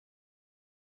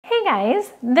Hey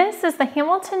guys, this is the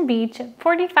Hamilton Beach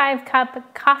 45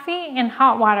 cup coffee and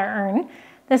hot water urn.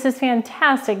 This is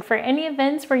fantastic for any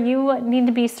events where you need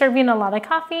to be serving a lot of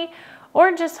coffee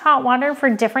or just hot water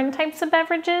for different types of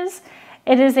beverages.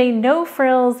 It is a no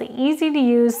frills, easy to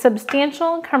use,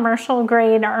 substantial commercial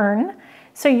grade urn.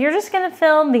 So you're just gonna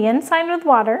fill the inside with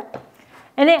water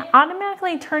and it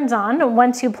automatically turns on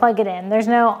once you plug it in. There's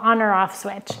no on or off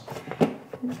switch.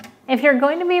 If you're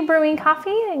going to be brewing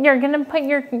coffee, you're going to put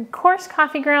your coarse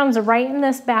coffee grounds right in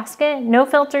this basket. No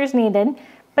filters needed.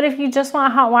 But if you just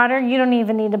want hot water, you don't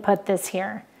even need to put this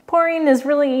here. Pouring is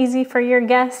really easy for your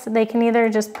guests. They can either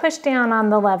just push down on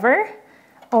the lever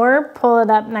or pull it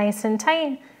up nice and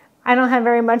tight. I don't have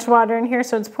very much water in here,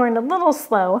 so it's pouring a little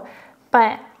slow.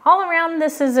 But all around,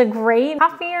 this is a great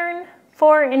coffee urn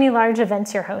for any large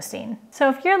events you're hosting. So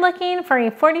if you're looking for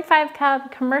a 45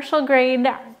 cup commercial grade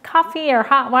coffee or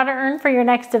hot water urn for your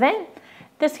next event,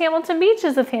 this Hamilton Beach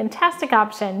is a fantastic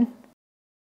option.